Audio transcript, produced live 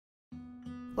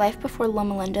Life before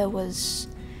Loma was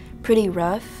pretty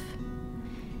rough,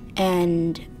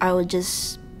 and I would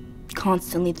just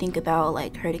constantly think about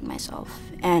like hurting myself,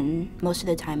 and most of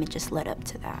the time it just led up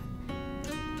to that.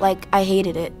 Like, I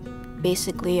hated it.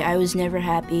 Basically, I was never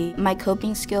happy. My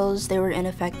coping skills, they were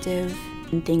ineffective,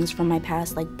 and things from my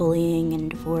past like bullying and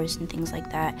divorce and things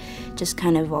like that just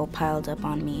kind of all piled up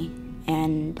on me,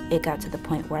 and it got to the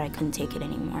point where I couldn't take it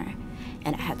anymore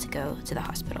and I had to go to the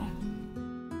hospital.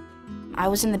 I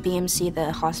was in the BMC,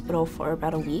 the hospital, for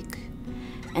about a week,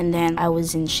 and then I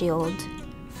was in SHIELD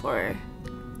for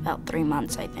about 3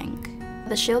 months, I think.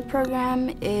 The SHIELD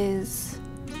program is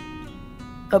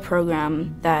a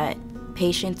program that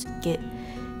patients get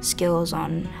skills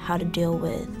on how to deal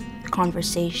with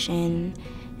conversation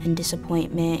and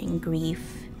disappointment and grief.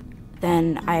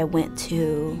 Then I went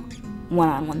to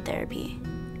one-on-one therapy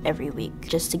every week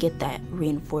just to get that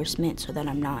reinforcement so that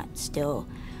I'm not still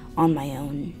on my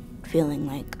own feeling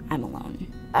like I'm alone.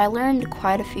 I learned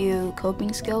quite a few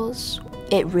coping skills.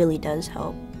 It really does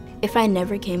help. If I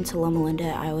never came to Loma,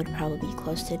 I would probably be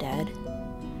close to dead.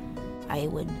 I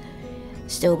would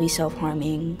still be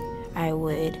self-harming. I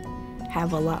would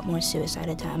have a lot more suicide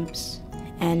attempts,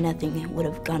 and nothing would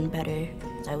have gone better.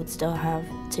 I would still have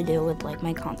to deal with like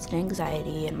my constant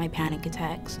anxiety and my panic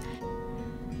attacks.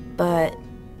 But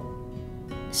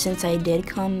since I did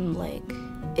come, like,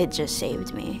 it just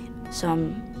saved me. So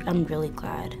I'm really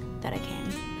glad that I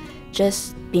came.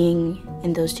 Just being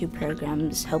in those two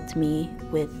programs helped me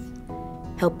with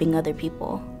helping other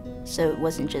people. So it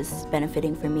wasn't just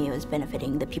benefiting for me, it was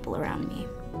benefiting the people around me.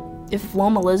 If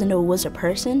Loma was a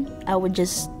person, I would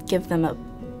just give them a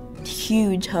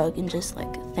huge hug and just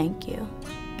like, thank you.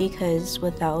 Because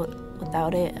without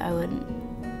it, I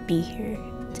wouldn't be here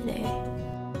today.